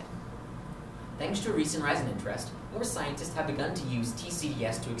a headset. Thanks to a recent rise in interest, more scientists have begun to use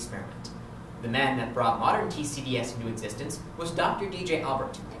TCDS to experiment. The man that brought modern TCDS into existence was Dr. DJ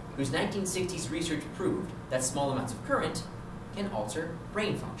Albert, whose 1960s research proved that small amounts of current can alter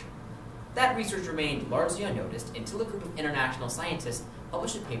brain function. That research remained largely unnoticed until a group of international scientists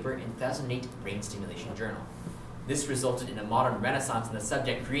published a paper in 2008 Brain Stimulation Journal. This resulted in a modern renaissance in the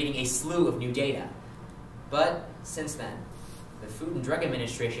subject, creating a slew of new data. But since then, the Food and Drug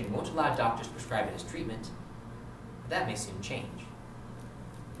Administration won't allow doctors to prescribe it as treatment. But that may soon change.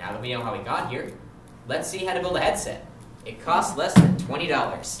 Now that we know how we got here, let's see how to build a headset. It costs less than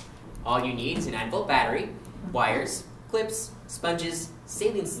 $20. All you need is a 9-volt battery, wires, clips, sponges,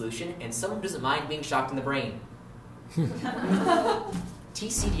 saline solution, and someone who doesn't mind being shocked in the brain.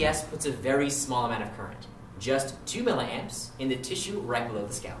 TCDS puts a very small amount of current, just 2 milliamps, in the tissue right below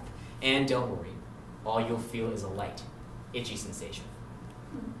the scalp. And don't worry, all you'll feel is a light, itchy sensation.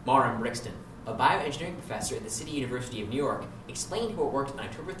 Maram Brixton, a bioengineering professor at the City University of New York, explained how it worked on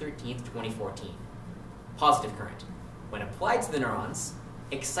October 13, 2014. Positive current, when applied to the neurons,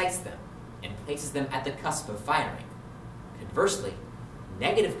 excites them and places them at the cusp of firing. Conversely,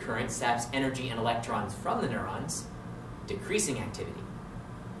 negative current saps energy and electrons from the neurons, decreasing activity.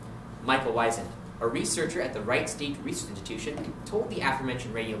 Michael Wiesen, a researcher at the Wright State Research Institution, told the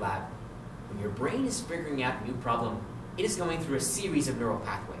aforementioned Radiolab, when your brain is figuring out a new problem, it is going through a series of neural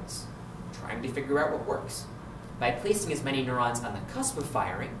pathways, trying to figure out what works. By placing as many neurons on the cusp of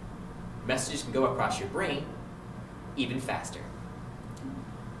firing, messages can go across your brain even faster.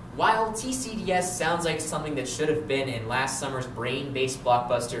 While TCDS sounds like something that should have been in last summer's brain-based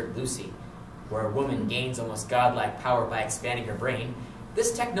blockbuster Lucy, where a woman gains almost godlike power by expanding her brain,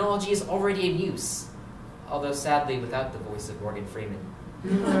 this technology is already in use. although sadly without the voice of Morgan Freeman.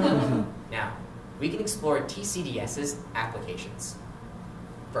 Now, we can explore TCDS's applications.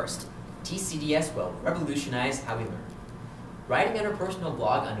 First, TCDS will revolutionize how we learn. Writing on her personal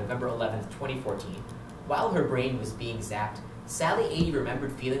blog on November 11th, 2014, while her brain was being zapped, Sally 80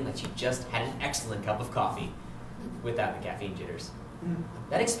 remembered feeling like she just had an excellent cup of coffee, without the caffeine jitters.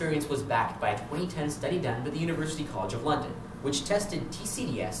 That experience was backed by a 2010 study done by the University College of London, which tested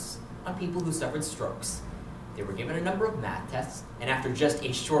TCDS on people who suffered strokes. They were given a number of math tests, and after just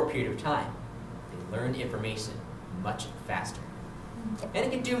a short period of time, they learned information much faster. And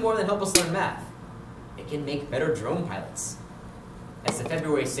it can do more than help us learn math. It can make better drone pilots. As the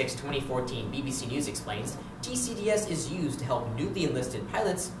February 6, 2014 BBC News explains, TCDS is used to help newly enlisted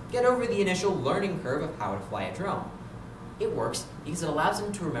pilots get over the initial learning curve of how to fly a drone. It works because it allows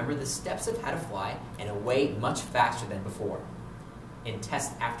them to remember the steps of how to fly in a way much faster than before. In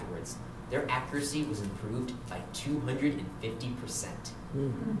tests afterwards, their accuracy was improved by 250%.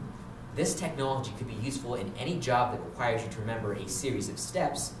 This technology could be useful in any job that requires you to remember a series of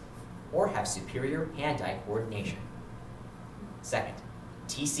steps or have superior hand-eye coordination. Second,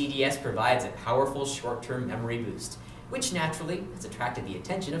 TCDS provides a powerful short-term memory boost, which naturally has attracted the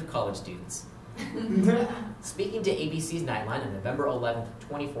attention of college students. Speaking to ABC's Nightline on November 11th,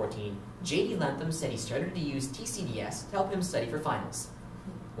 2014, J.D. Lentham said he started to use TCDS to help him study for finals.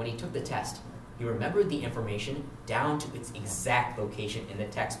 When he took the test, he remembered the information down to its exact location in the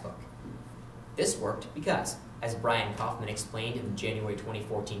textbook. This worked because, as Brian Kaufman explained in the January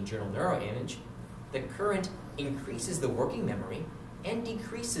 2014 journal Neuroimage, the current increases the working memory and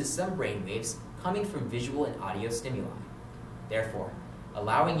decreases some brain waves coming from visual and audio stimuli. Therefore,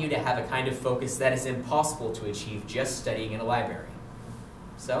 allowing you to have a kind of focus that is impossible to achieve just studying in a library.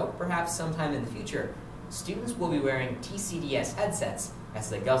 So, perhaps sometime in the future, students will be wearing TCDS headsets as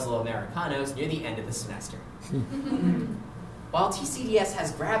they guzzle Americanos near the end of the semester. While TCDS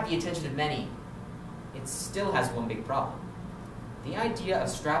has grabbed the attention of many, it still has one big problem. The idea of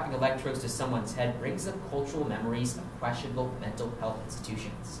strapping electrodes to someone's head brings up cultural memories of questionable mental health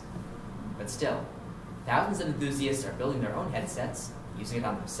institutions. But still, thousands of enthusiasts are building their own headsets, using it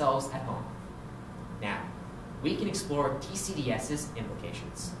on themselves at home. Now, we can explore TCDS's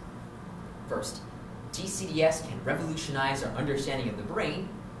implications. First, TCDS can revolutionize our understanding of the brain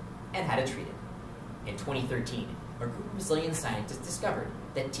and how to treat it. In 2013, a group of Brazilian scientists discovered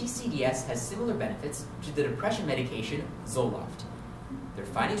that TCDS has similar benefits to the depression medication Zoloft. Their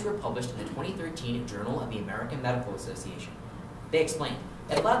findings were published in the 2013 Journal of the American Medical Association. They explained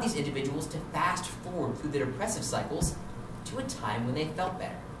that it allowed these individuals to fast forward through their depressive cycles to a time when they felt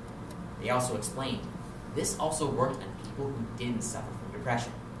better. They also explained this also worked on people who didn't suffer from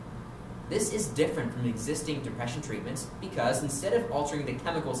depression. This is different from existing depression treatments because instead of altering the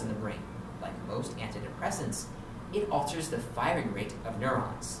chemicals in the brain, like most antidepressants, it alters the firing rate of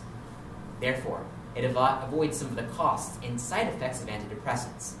neurons. Therefore, it avoids some of the costs and side effects of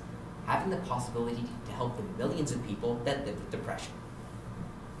antidepressants, having the possibility to help the millions of people that live with depression.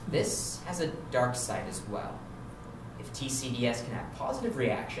 This has a dark side as well. If TCDS can have positive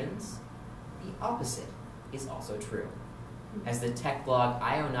reactions, the opposite is also true. As the tech blog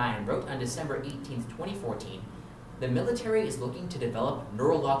IO9 wrote on December 18, 2014, the military is looking to develop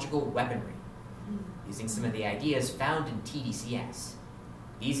neurological weaponry, using some of the ideas found in TDCS.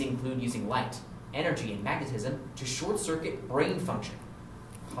 These include using light, energy, and magnetism to short-circuit brain function,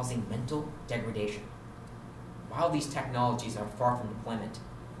 causing mental degradation. While these technologies are far from deployment,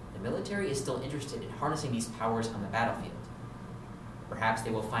 the military is still interested in harnessing these powers on the battlefield. Perhaps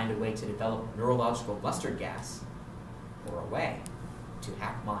they will find a way to develop neurological mustard gas, or a way to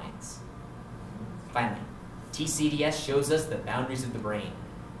hack minds. Finally, TCDS shows us the boundaries of the brain.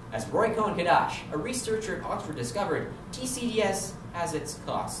 As Roy Cohen-Kadash, a researcher at Oxford, discovered, TCDS has its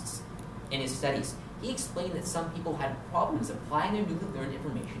costs. In his studies, he explained that some people had problems applying their newly learned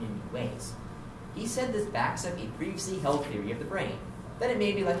information in new ways. He said this backs up a previously held theory of the brain, that it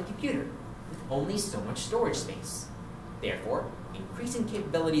may be like a computer, with only so much storage space. Therefore, increasing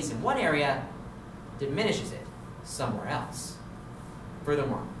capabilities in one area diminishes it somewhere else.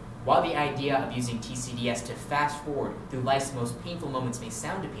 Furthermore, while the idea of using TCDS to fast forward through life's most painful moments may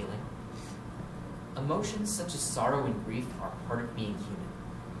sound appealing, emotions such as sorrow and grief are part of being human.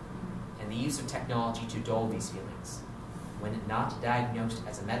 And the use of technology to dull these feelings, when not diagnosed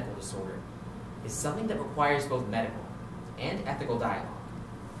as a medical disorder, is something that requires both medical and ethical dialogue.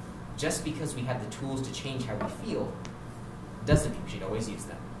 Just because we have the tools to change how we feel, doesn't mean we should always use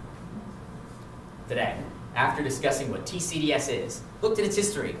them. Today, after discussing what TCDS is, looked at its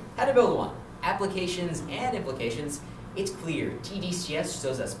history, how to build one, applications and implications, it's clear TDCS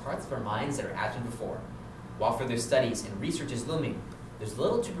shows us parts of our minds that are absent before. While further studies and research is looming, there's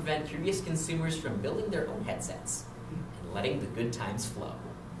little to prevent curious consumers from building their own headsets and letting the good times flow.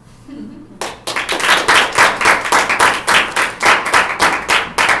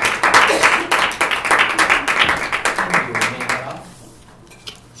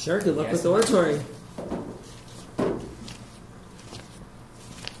 Sure, good luck Yes, with the oratory.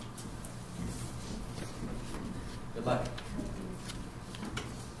 Good luck.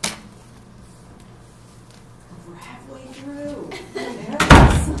 We're halfway through.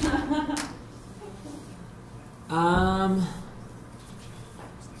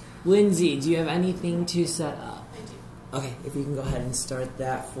 Lindsay, do you have anything to set up? I do. Okay, if you can go ahead and start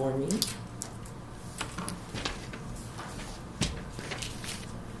that for me.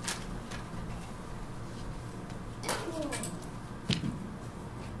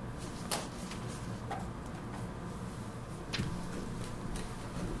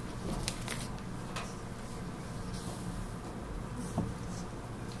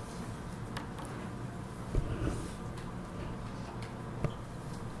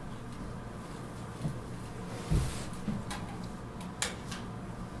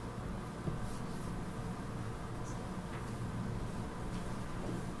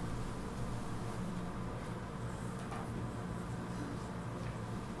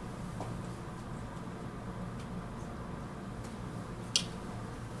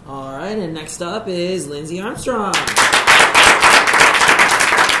 All right, and next up is Lindsay Armstrong.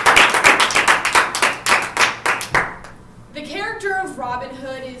 The character of Robin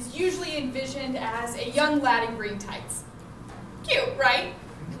Hood is usually envisioned as a young lad in green tights. Cute, right?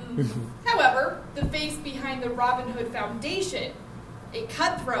 However, the face behind the Robin Hood Foundation, a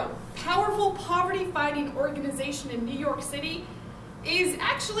cutthroat, powerful poverty-fighting organization in New York City, is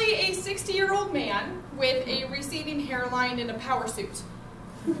actually a 60-year-old man with a receding hairline and a power suit.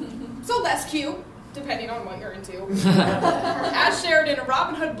 So less cute, depending on what you're into. As shared in a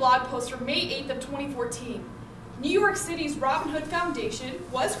Robin Hood blog post from May 8th of 2014, New York City's Robin Hood Foundation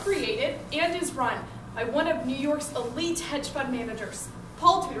was created and is run by one of New York's elite hedge fund managers,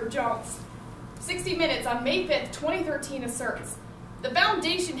 Paul Tudor Jones. 60 Minutes on May 5th, 2013 asserts, the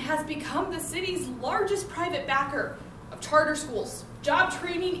foundation has become the city's largest private backer of charter schools, job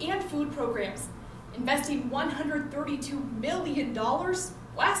training, and food programs, investing $132 million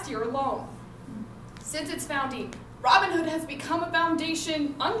last year alone. Since its founding, Robin Hood has become a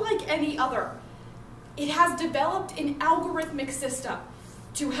foundation unlike any other. It has developed an algorithmic system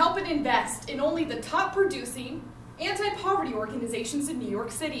to help it invest in only the top producing anti-poverty organizations in New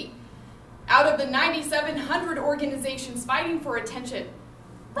York City. Out of the 9,700 organizations fighting for attention,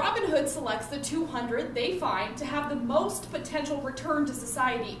 Robin Hood selects the 200 they find to have the most potential return to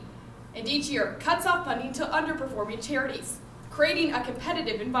society, and each year cuts off funding to underperforming charities, creating a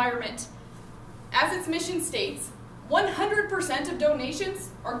competitive environment. As its mission states, 100% of donations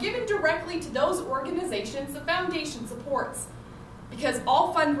are given directly to those organizations the foundation supports, because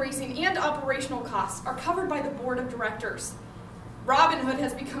all fundraising and operational costs are covered by the board of directors. Robin Hood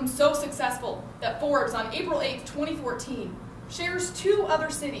has become so successful that Forbes on April 8, 2014, shares two other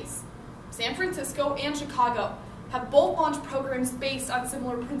cities, San Francisco and Chicago, have both launched programs based on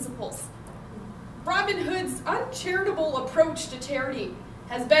similar principles. Robin Hood's uncharitable approach to charity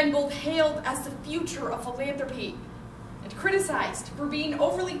has been both hailed as the future of philanthropy and criticized for being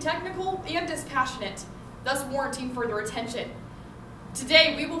overly technical and dispassionate, thus warranting further attention.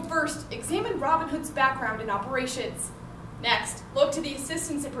 Today, we will first examine Robin Hood's background and operations. Next, look to the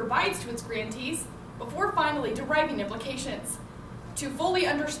assistance it provides to its grantees, before finally deriving implications. To fully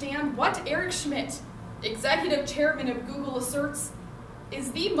understand what Eric Schmidt, executive chairman of Google, asserts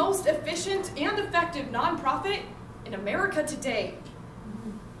is the most efficient and effective nonprofit in America today.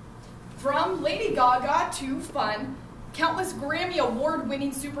 From Lady Gaga to fun, countless Grammy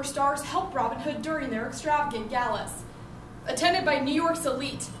Award-winning superstars helped Robin Hood during their extravagant galas. Attended by New York's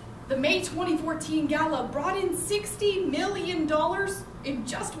elite, the May 2014 gala brought in $60 million in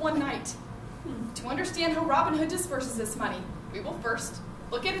just one night. To understand how Robin Hood disperses this money, we will first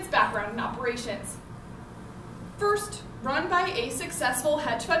look at its background and operations. First, run by a successful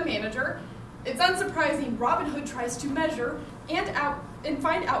hedge fund manager, it's unsurprising Robin Hood tries to measure and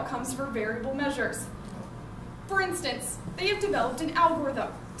find outcomes for variable measures. For instance, they have developed an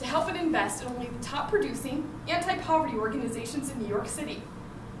algorithm to help it invest in only the top producing anti-poverty organizations in New York City.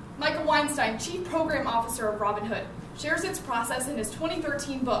 Michael Weinstein, Chief Program Officer of Robin Hood, shares its process in his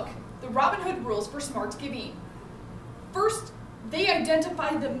 2013 book, The Robin Hood Rules for Smart Giving. First, they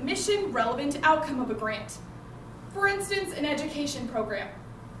identify the mission-relevant outcome of a grant. For instance, an education program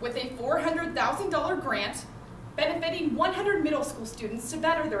with a $400,000 grant benefiting 100 middle school students to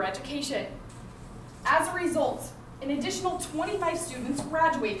better their education. As a result, an additional 25 students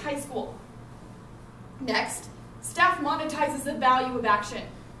graduate high school. Next, staff monetizes the value of action,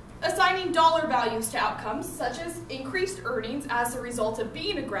 assigning dollar values to outcomes such as increased earnings as a result of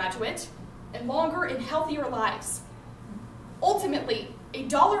being a graduate and longer and healthier lives. Ultimately, a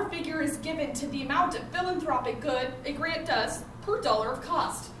dollar figure is given to the amount of philanthropic good a grant does per dollar of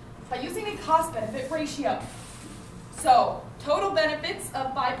cost by using a cost-benefit ratio. So, total benefits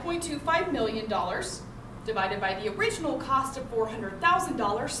of $5.25 million divided by the original cost of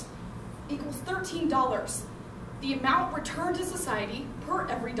 $400,000 equals $13, the amount returned to society per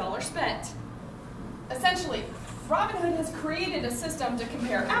every dollar spent. Essentially, Robinhood has created a system to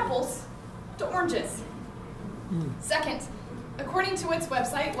compare apples to oranges. Second, according to its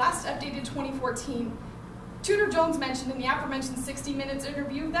website, last updated 2014, Tudor Jones mentioned in the aforementioned 60 Minutes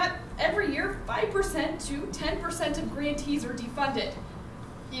interview that every year 5% to 10% of grantees are defunded.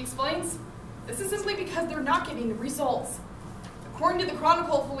 He explains, this is simply because they're not getting the results. According to the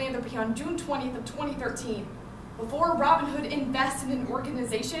Chronicle of Philanthropy on June 20th of 2013, before Robinhood invests in an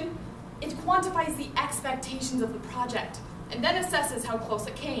organization, it quantifies the expectations of the project and then assesses how close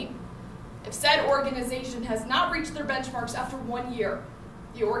it came. If said organization has not reached their benchmarks after 1 year,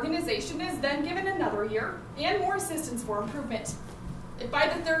 the organization is then given another year and more assistance for improvement. If by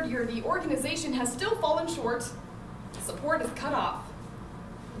the third year the organization has still fallen short, support is cut off.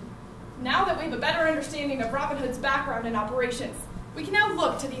 Now that we have a better understanding of Robinhood's background and operations, we can now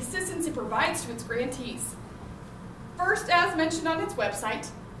look to the assistance it provides to its grantees. First, as mentioned on its website,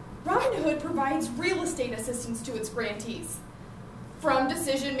 Robinhood provides real estate assistance to its grantees. From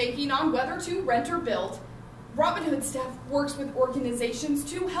decision-making on whether to rent or build, Robinhood staff works with organizations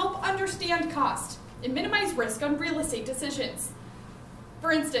to help understand cost and minimize risk on real estate decisions.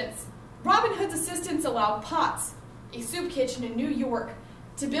 For instance, Robinhood's assistants allow Potts, a soup kitchen in New York,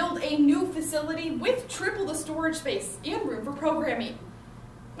 to build a new facility with triple the storage space and room for programming.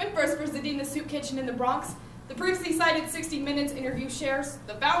 When first visiting the soup kitchen in the Bronx, the previously cited 60 Minutes interview shares,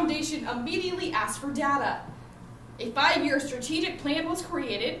 the foundation immediately asked for data. A 5-year strategic plan was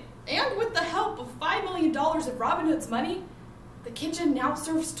created, and with the help of $5 million of Robinhood's money, the kitchen now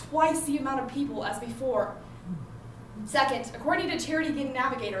serves twice the amount of people as before. Second, according to Charity Gain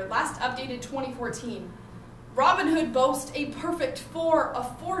Navigator, last updated 2014, Robinhood boasts a perfect 4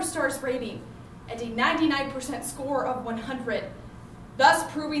 of 4 stars rating and a 99% score of 100, thus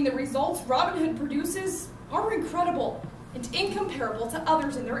proving the results Robinhood produces are incredible and incomparable to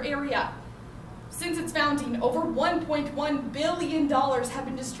others in their area. Since its founding, over $1.1 billion have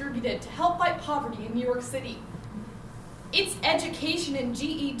been distributed to help fight poverty in New York City. Its education and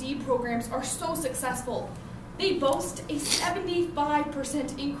GED programs are so successful, they boast a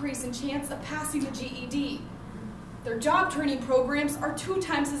 75% increase in chance of passing the GED. Their job training programs are 2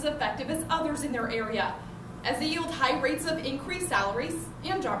 times as effective as others in their area, as they yield high rates of increased salaries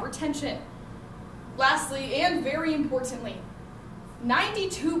and job retention. Lastly, and very importantly,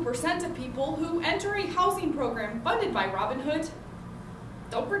 92% of people who enter a housing program funded by Robinhood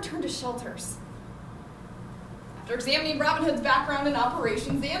don't return to shelters. After examining Robinhood's background and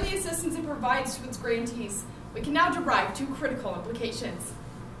operations and the assistance it provides to its grantees, we can now derive 2 critical implications.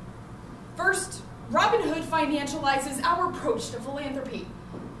 First, Robinhood financializes our approach to philanthropy.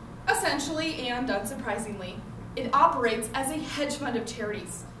 Essentially, and unsurprisingly, it operates as a hedge fund of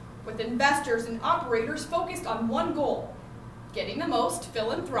charities, with investors and operators focused on one goal: getting the most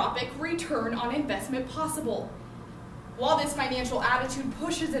philanthropic return on investment possible. While this financial attitude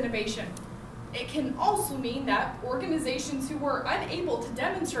pushes innovation, it can also mean that organizations who were unable to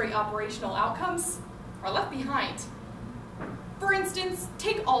demonstrate operational outcomes are left behind. For instance,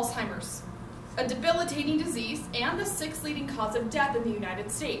 take Alzheimer's, a debilitating disease and the 6th leading cause of death in the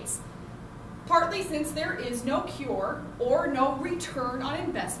United States. Partly since there is no cure or no return on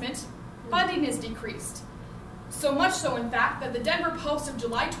investment, funding is decreased. So much so, in fact, that the Denver Post of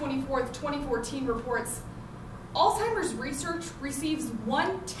July 24th, 2014 reports, Alzheimer's research receives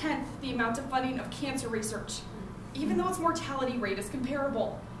 1/10 the amount of funding of cancer research, even though its mortality rate is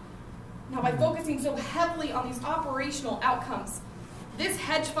comparable. Now, by focusing so heavily on these operational outcomes, this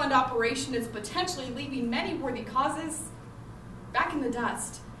hedge fund operation is potentially leaving many worthy causes back in the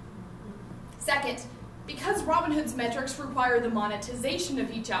dust. Second, because Robinhood's metrics require the monetization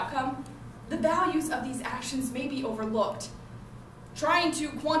of each outcome, the values of these actions may be overlooked. Trying to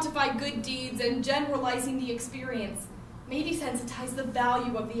quantify good deeds and generalizing the experience may desensitize the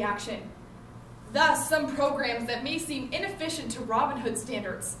value of the action. Thus, some programs that may seem inefficient to Robinhood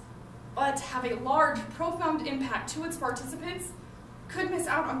standards, but have a large, profound impact to its participants, could miss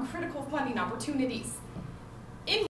out on critical funding opportunities.